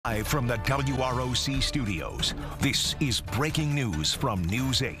Live from the WROC studios, this is breaking news from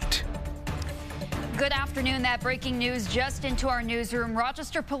News 8. Good afternoon. That breaking news just into our newsroom.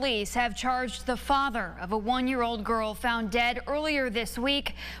 Rochester police have charged the father of a one-year-old girl found dead earlier this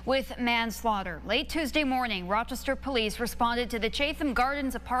week with manslaughter. Late Tuesday morning, Rochester police responded to the Chatham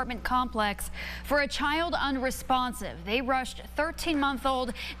Gardens apartment complex for a child unresponsive. They rushed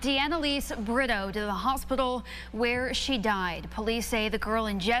 13-month-old Deannalise Brito to the hospital where she died. Police say the girl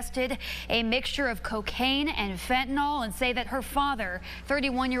ingested a mixture of cocaine and fentanyl and say that her father,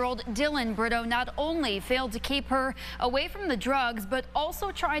 31-year-old Dylan Brito, not only failed to keep her away from the drugs, but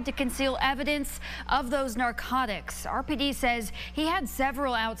also tried to conceal evidence of those narcotics. RPD says he had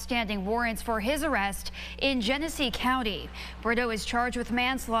several outstanding warrants for his arrest in Genesee County. Brito is charged with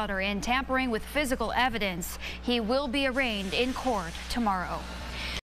manslaughter and tampering with physical evidence. He will be arraigned in court tomorrow.